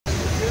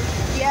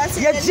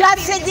You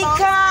just hit the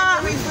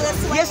car.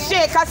 You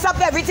shake us up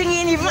everything.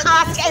 You didn't even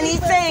ask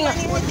anything.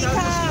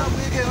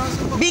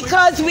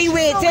 Because we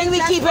waiting, we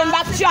keeping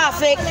back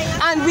traffic,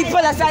 and we pull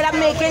aside and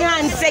making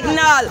hand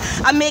signal.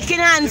 I'm making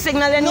hand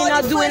signal and you're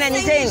not doing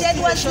anything. That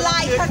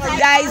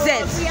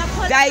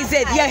is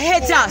it. You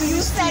hit us.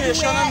 You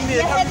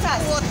hit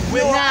us.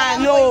 Nah,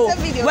 no.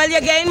 Well,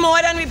 you're getting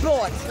more than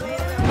report.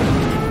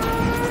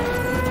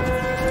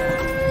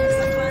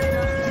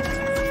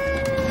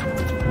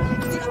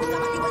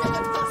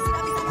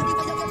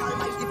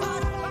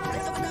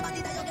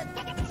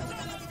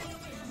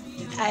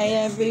 Hi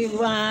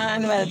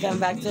everyone, welcome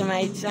back to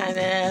my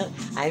channel.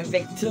 I'm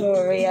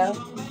Victoria.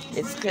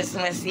 It's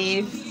Christmas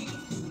Eve.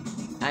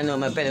 I know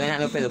my pillow, I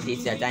know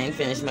pillowcase yet. I ain't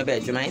finished my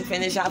bedroom. I ain't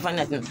finished half or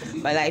nothing.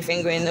 But life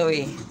ain't going the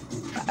way.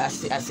 I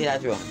see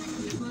that wrong.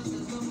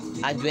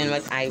 I'm doing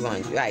what I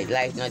want. Right,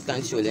 life not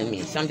controlling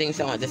me. Something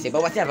I want to say,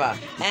 but whatever.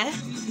 Eh?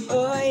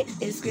 Oh,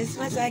 it's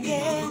Christmas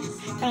again.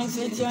 Thanks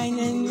for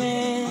joining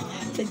me.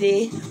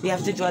 Today, we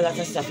have to do a lot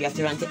of stuff. We have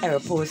to run to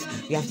airports.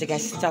 We have to get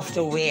stuff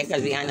to wear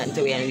because we are not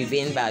to wear and we're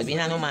being bad. We're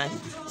not no man.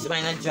 So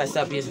why not dress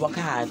up? Just work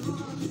hard.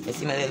 You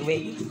see my little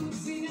way?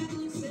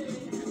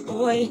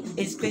 Oh,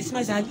 it's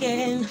Christmas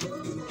again.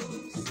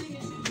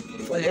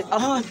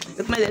 Oh,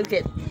 look my little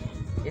kid.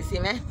 You see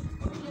me?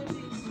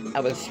 I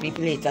will speak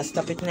later.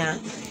 Stop it now.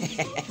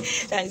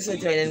 Thanks for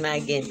joining me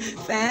again.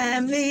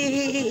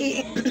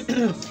 Family.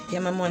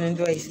 Hear my morning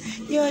voice.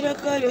 You're the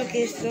good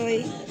okay,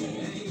 sorry.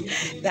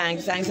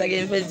 Thanks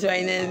again for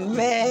joining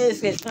me.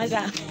 It's Christmas.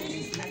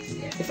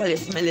 If I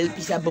listen my little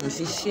piece of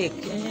bouncy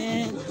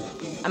shaking,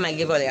 I might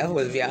give all a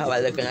whole view how I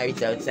look when I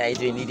reach outside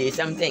during the day.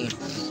 Something.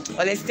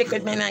 Well, let's stick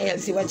with me now. I'll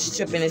see what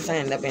stripping is I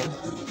end up in.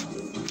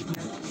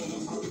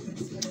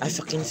 A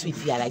sucking sweet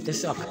pea. I like to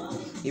suck.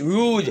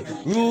 Rude,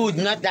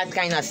 not that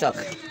kind of suck.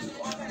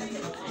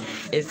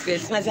 It's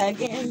Christmas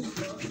again.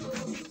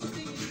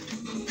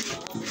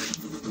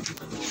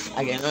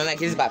 Again, I don't like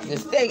his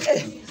Baptist thing.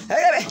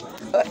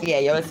 Oh, yeah,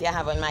 you will see I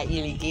have on my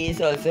Ely case,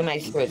 also my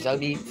spiritual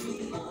beats.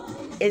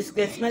 It's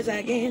Christmas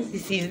again. The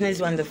season is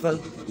wonderful.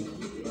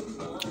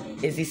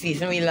 It's the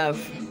season we love.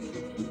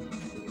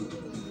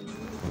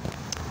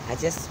 I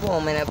just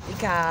warming up the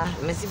car.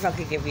 Let me see if I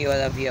can give you all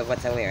a view of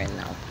what I'm wearing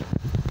now.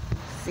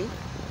 See?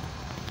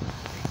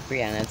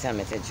 Brianna tell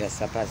me to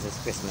dress up as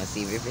it's Christmas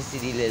Eve. If you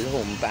see the little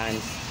home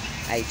pants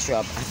I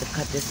chop, I have to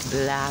cut this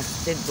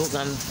blasted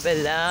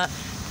bougainvillea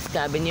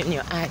stabbing you in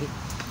your eye.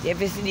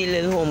 If you see the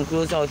little home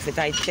clothes outfit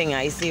I think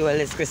I see, well,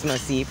 it's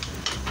Christmas Eve.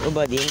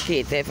 Nobody in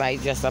cater if I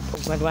dress up.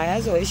 But why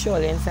is always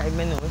surely inside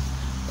my nose?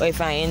 Or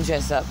if I ain't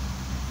dress up.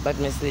 But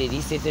Miss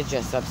Lady said to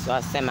dress up, so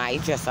I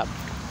semi-dress up.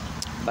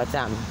 But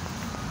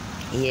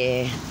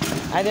yeah,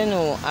 I don't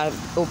know.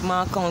 I've opened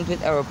my account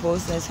with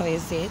Aeropost, that's how you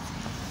say it.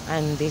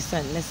 And they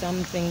sent me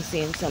something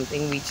saying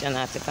something reach and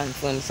I had to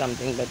confirm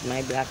something, but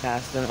my black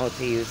ass don't know how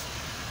to use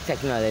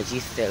technology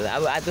still.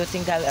 I don't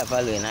think I'll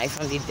ever learn. I'm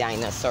from the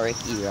dinosauric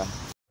era.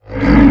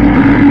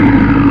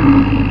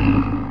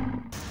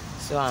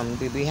 So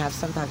we have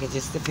some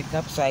packages to pick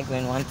up, so I go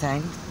in one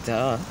time.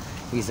 Duh.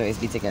 We used to always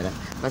be together.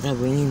 But I'm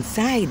going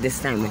inside this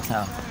time with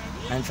her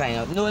and find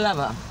out, no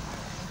lover,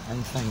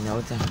 and find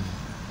out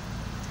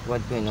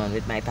what's going on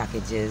with my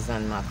packages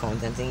and my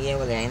account and thing. Yeah,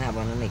 well, I ain't have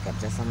on no makeup,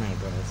 just on my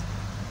brows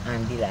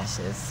and the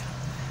lashes.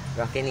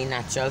 Rocking the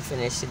natural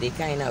finish today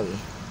kind of way.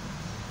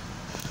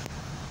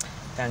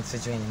 Thanks for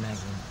joining me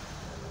again.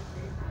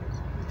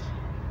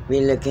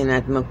 We're looking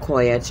at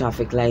Macoya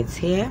traffic lights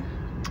here.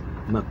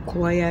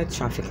 Macoya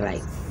traffic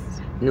lights.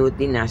 Note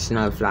the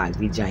national flag,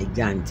 the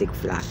gigantic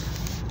flag.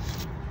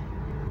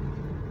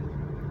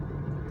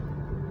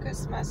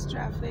 Christmas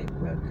traffic,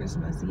 well,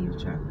 Christmas Eve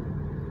traffic.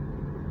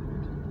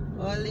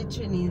 All the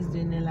Trini's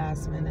doing the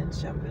last minute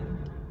shopping.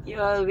 You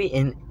all be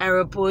in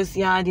Aeropost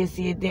yard, you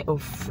see it there? Oh,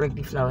 frick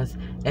the flowers.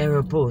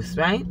 Aeropost,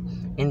 right?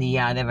 In the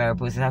yard of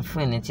Aeropost, have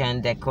furniture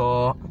and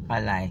decor, a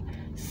lie.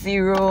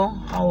 Zero,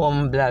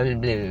 home, blah, blah,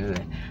 blah,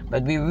 blah.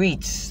 But we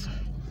reached.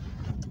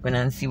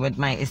 Gonna see what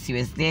my issue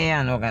is there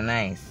and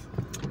organize.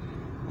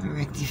 I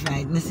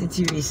rectified my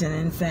situation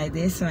inside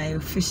there, so I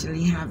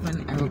officially have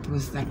an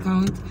Aeropost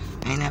account.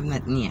 I have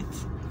nothing yet.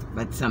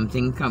 But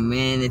something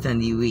coming, it's on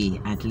the way.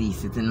 At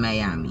least it's in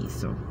Miami,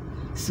 so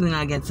soon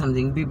I'll get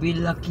something. Baby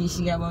lucky,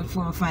 she got about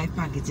 4 or 5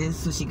 packages,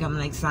 so she come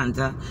like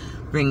Santa,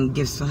 bring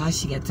gifts for her,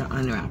 she get to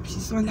unwrap.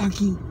 She's so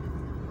lucky.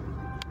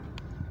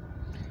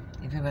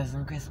 If it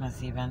wasn't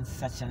Christmas Eve and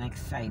such an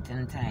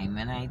exciting time,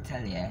 and I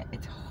tell you,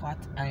 it's hot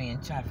and in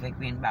traffic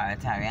in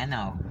Barataria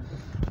now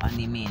on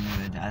the main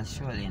road. I'll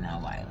show you in a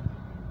while.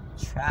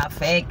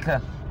 Traffic!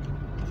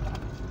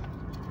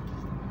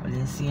 What are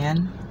you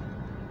seeing?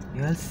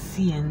 You're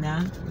seeing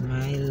that?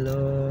 My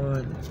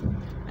lord.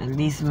 At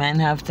least men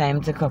have time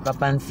to cook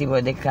up and see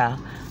what they can.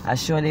 I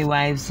show the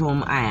wives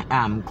home I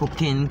am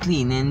cooking,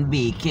 cleaning,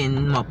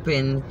 baking,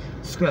 mopping,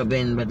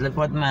 scrubbing. But look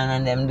what man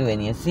and them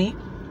doing, you see?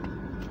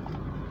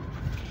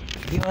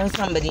 You want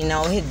somebody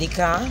now hit the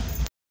car?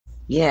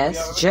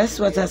 Yes, just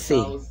what I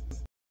say.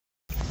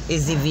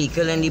 Is the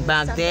vehicle in the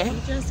back there?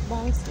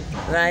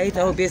 Right,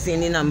 I hope you're seeing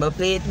the number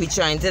plate. We're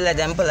trying to let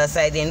them pull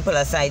aside. They didn't pull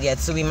aside yet,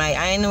 so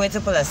I ain't know where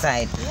to pull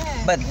aside.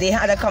 Yeah. But they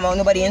had to come out,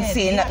 nobody ain't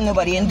saying nothing,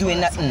 nobody ain't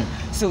doing nothing.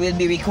 So we'll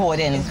be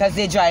recording, because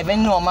they're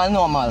driving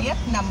normal. Yep,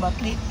 number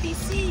plate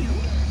PCU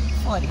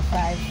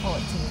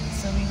 4514.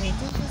 So we're waiting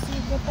to see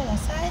if they pull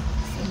aside,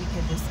 so we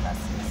can discuss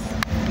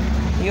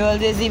this. You all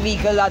this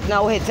vehicle that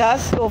now hit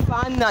us. So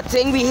far,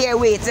 nothing. We here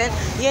waiting.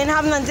 You ain't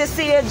have nothing to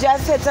say, you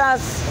just hit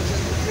us.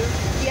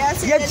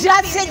 Yes, you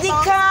just hit the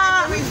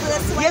car.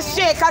 You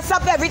shake us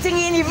up everything,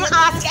 you didn't even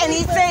ask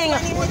anything.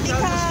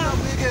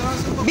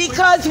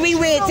 Because we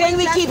waiting,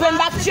 we keeping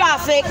back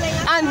traffic,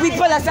 and we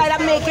pull aside.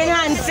 I'm making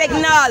hand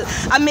signal.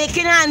 And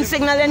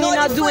you're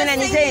not doing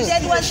anything.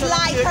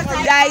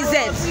 That is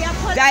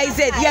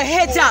it. You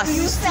hit us.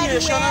 You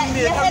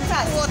hit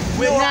us.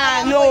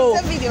 No.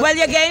 Well,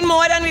 you're getting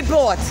more than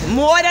report.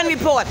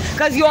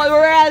 Because you're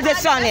real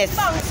dishonest.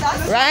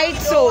 Right?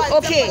 So,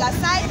 okay.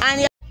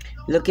 And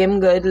look him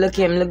good, look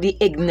the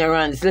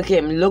ignorance, look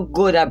him, look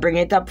good. I bring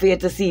it up for you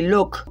to see,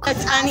 look.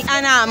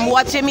 And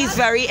watch him, he's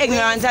very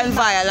ignorant and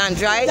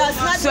violent, right?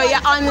 So you're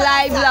on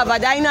live, lover,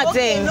 die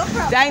nothing.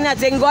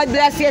 God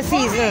bless your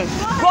season.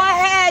 Go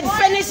ahead,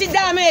 finish the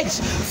damage,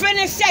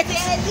 finish it.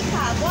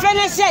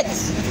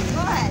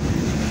 Go ahead.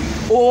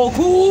 Oh,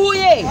 cool,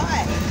 yeah.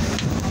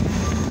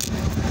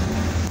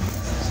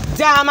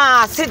 Damn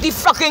ass, hit the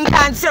fucking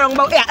cancer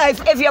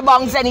if you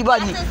bounce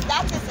anybody.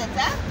 That is it,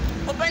 eh?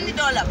 Open the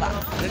door, lover.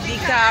 The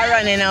car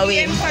running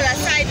away.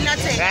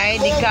 Right,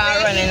 the car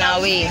running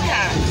away.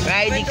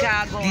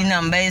 The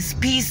number is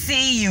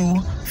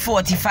PCU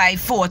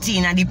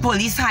 4514 and the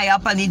police high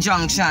up at the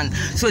junction.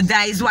 So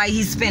that is why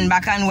he spin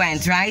back and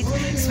went, right?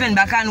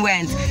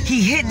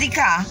 He hit the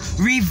car,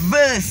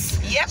 reverse.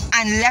 Yep.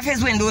 And left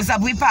his windows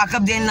up. We park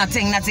up there,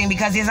 nothing,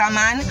 because he's a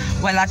man.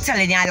 Well, I'm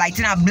telling you, I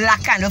lighting a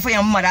black candle for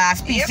your mother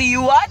ass.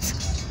 PCU what?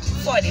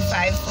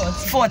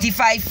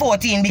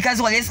 4514. Because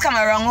all this come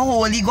around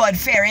holy God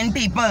fearing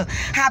people.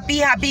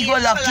 Happy go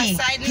lucky.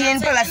 He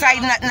ain't pull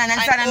aside nothing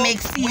and start to make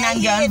scene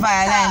and gun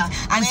violence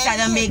and start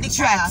to make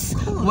threats.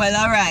 Well,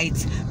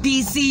 alright.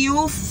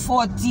 PCU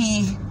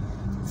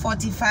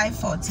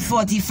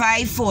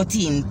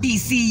 4514.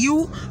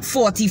 PCU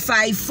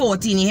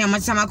 4514. You hear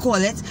much time I call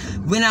it?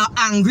 When an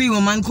angry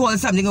woman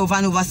calls something over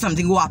and over,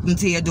 something will happen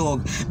to your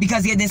dog.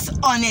 Because you're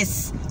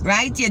dishonest,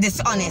 right? You're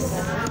dishonest.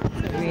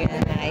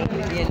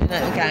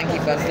 Nothing can't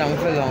keep us down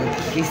for long.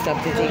 We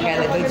stopped to take a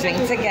little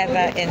drink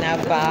together in a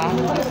bar,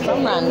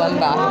 some random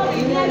bar.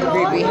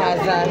 Baby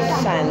has a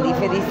shandy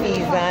for the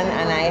season,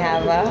 and I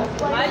have a,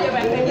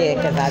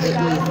 because I have to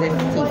ease this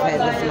teeth as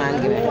this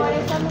man give it.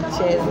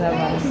 Cheers,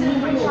 lover.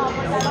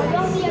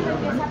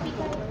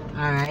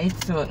 Alright,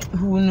 so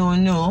who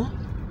know?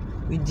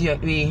 We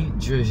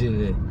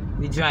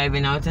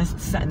driving out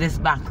this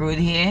back road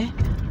here,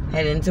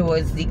 heading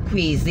towards the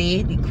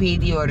Quasi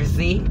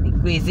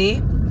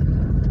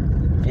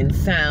in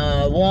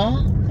San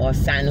Juan.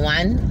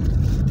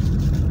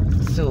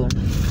 So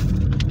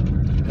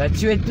got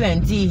through it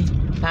plenty.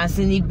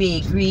 Passing the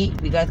bakery,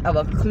 we got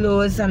our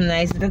clothes, some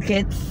nice little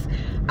kits.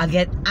 I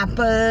get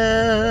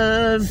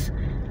apples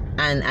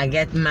and I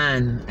get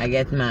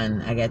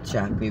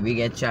track. We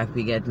get track,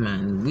 we get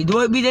man. We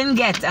didn't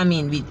get,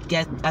 we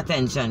get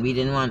attention. We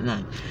didn't want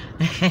none.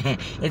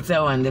 It's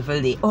a wonderful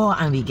day. Oh,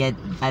 and we get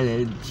a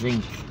little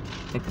drink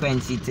to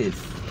quench it is.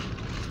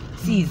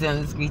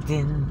 Season's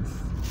greetings.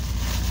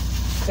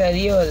 Tell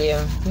you earlier,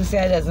 who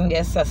said I doesn't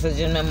get sausage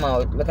in my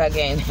mouth? Look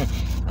again,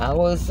 a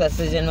whole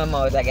sausage in my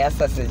mouth. I get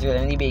sausage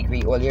in the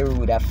bakery. All you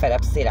rude, I fed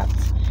up say that.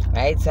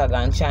 Right? So I'm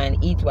going to try and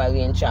eat while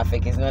we're in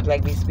traffic. It's not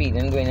like we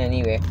speeding going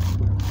anywhere.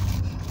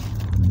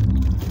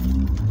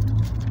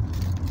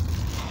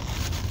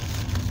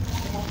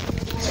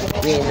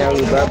 We're in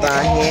Aruba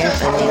bar here.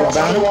 Aruba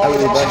bar.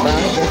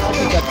 Just to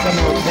pick up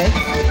some outfits.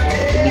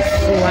 It'll be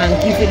so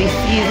hanky for the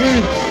season.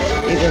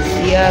 You can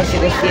see us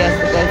look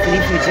out for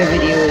the future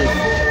videos.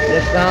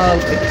 Look out,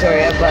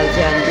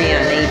 VictoriaVulture and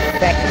Brianna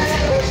Effect.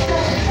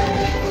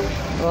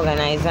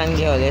 Organize and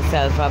get all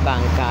yourself a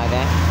bank card.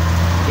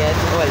 Get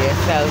all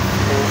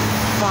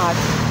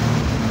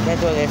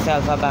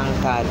yourself a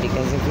bank card,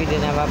 because if we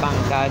didn't have a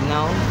bank card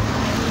now,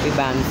 we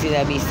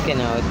still be skin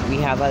out. We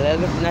have a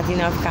little bit, not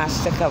enough cash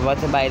to cover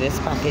to buy this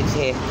package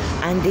here,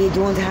 and they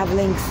don't have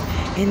links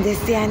in this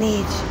day and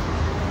age.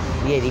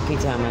 Yeah, the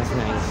pyjamas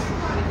nice,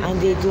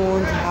 and they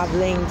don't have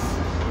links.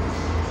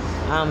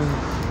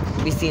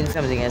 We seen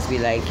something else we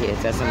like here,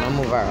 so I'm gonna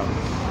move around.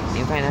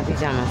 You find a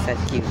pyjama set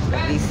cute.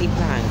 But these the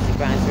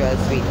pants real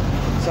sweet.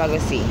 So I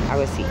will see.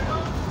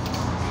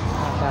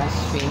 Papa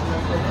Street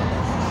on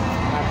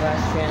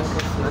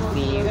Christmas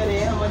Eve.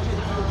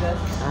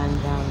 And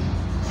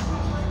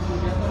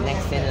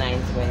next in line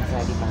to go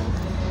inside the bank.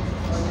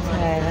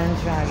 Tired and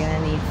dragging, I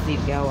need sleep.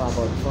 Get about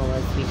 4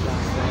 hours sleep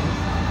last night.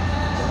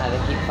 So I had to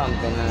keep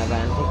pumping, and I'm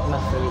going to take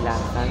muscle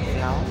relaxants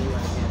now.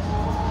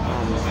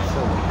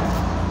 So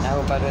I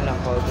hope I don't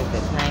knock out with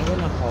it. I ain't going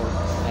to knock out.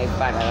 I'm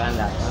better than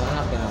that. I'm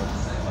knocking out.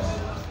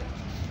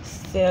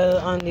 still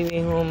on the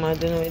way home. I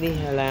don't know where the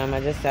hell I am. I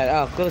just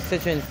started, close to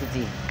Trinidad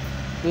City.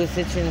 Close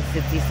to Trinidad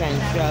City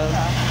Central,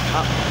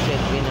 up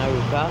in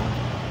Aruca.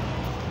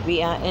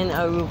 We are in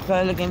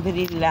Aruca looking for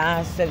the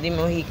last of the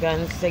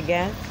Mohicans to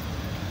get.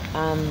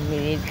 We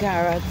need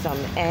carrots, some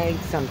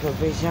eggs, some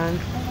provision,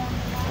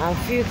 a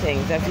few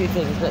things,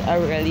 but I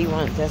really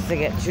want us to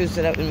get through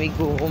so that when we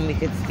go home, we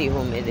could stay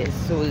home. It is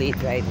so late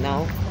right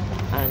now,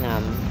 and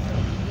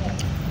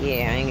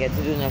yeah, I ain't get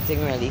to do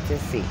nothing really to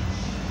see.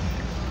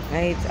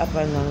 Right, up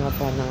and down,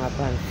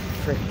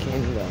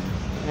 freaking down.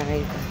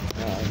 Right, I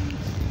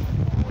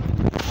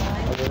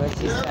don't know what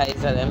she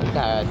size of them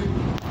carrots.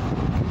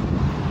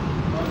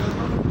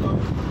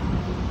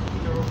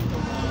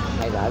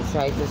 I'll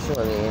try to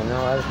show you, you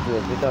know, I'll do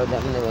it without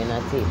them doing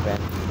a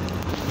taping.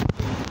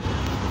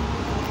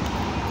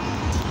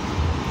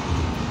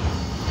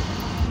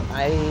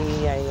 Aye.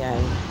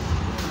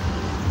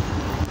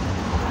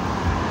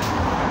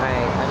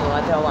 Right, I know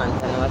what I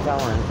want.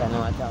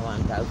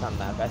 I'll come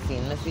back. I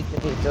seen the sweet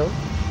potato.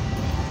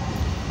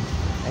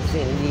 I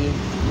seen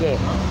the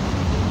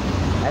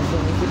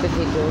sweet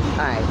potato.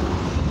 Alright.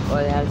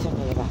 Well, I'll check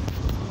it back.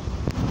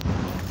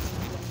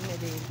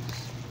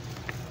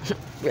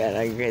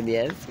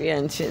 Yes, we're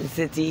on Trinidad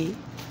City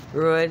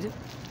Road.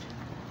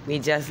 We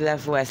just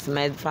left West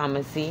Med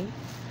Pharmacy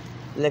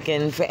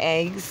looking for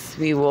eggs.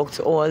 We walked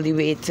all the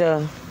way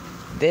to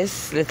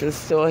this little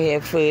store here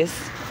first.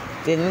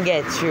 Didn't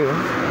get through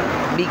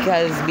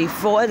because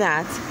before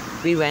that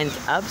we went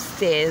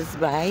upstairs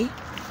by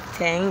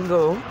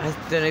Tango. I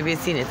don't know if you've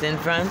seen it in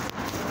front.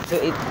 So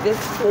this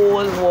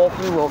whole walk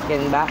we're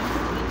walking back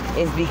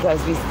is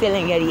because we still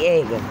didn't get the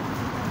egg,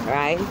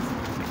 right?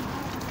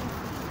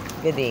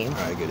 Good day.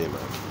 Alright, good day,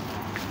 man.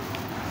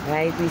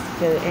 Right, we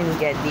still didn't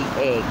get the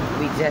egg.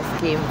 We just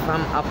came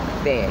from up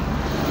there.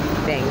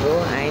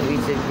 Tango, and we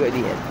should go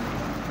there.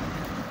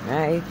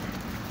 Right?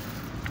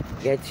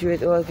 Get through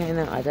it, all kind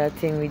of other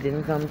thing. We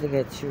didn't come to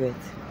get through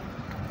it.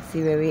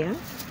 See where we are?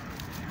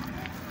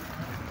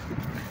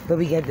 But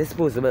we get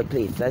disposable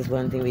plates. That's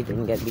one thing we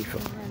didn't get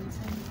before.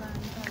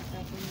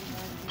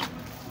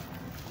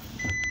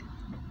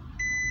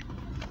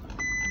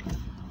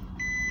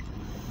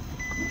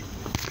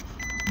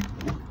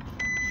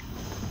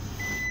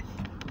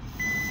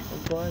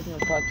 God, no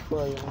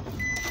portfolio.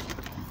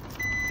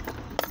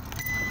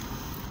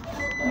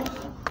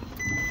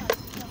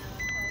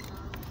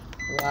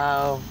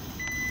 Wow.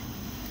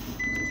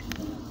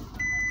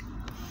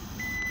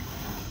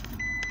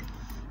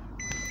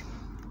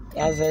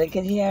 As I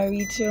can hear I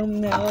reach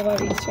home now,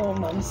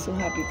 I'm so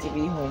happy to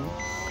be home.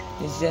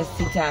 It's just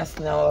the task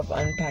now of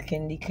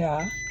unpacking the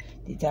car.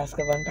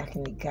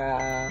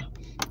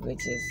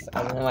 Which is,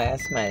 I don't know why I'm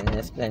smiling,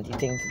 there's plenty of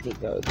things to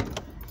take out.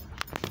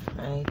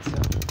 Right, so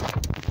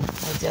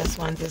I just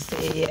want to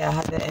say, I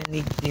had to end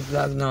the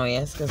vlog now,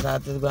 yes, because I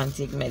have to go and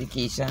take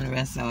medication,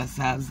 rest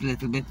ourselves a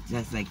little bit,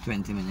 just like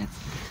 20 minutes.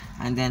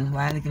 And then,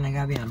 while looking like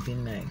I'll be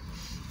amping my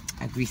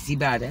a greasy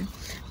batter.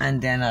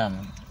 And then,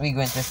 we're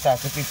going to start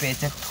to prepare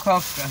to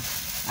cook.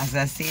 As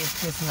I say,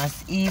 it's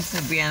Christmas Eve, so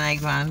Bri and I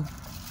go and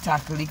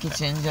tackle the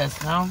kitchen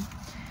just now.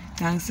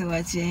 Thanks for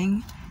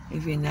watching.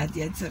 If you're not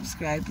yet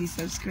subscribed, please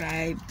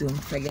subscribe.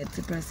 Don't forget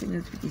to press the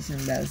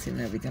notification bell so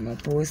every time I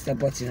post, I'm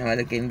watching how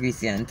looking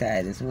greasy and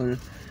tired this whole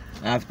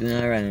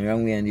afternoon running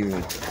around way on the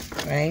road.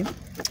 Right?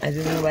 I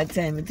don't know what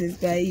time it is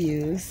by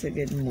you, so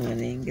good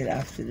morning, good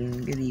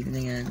afternoon, good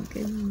evening, and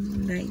good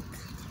night.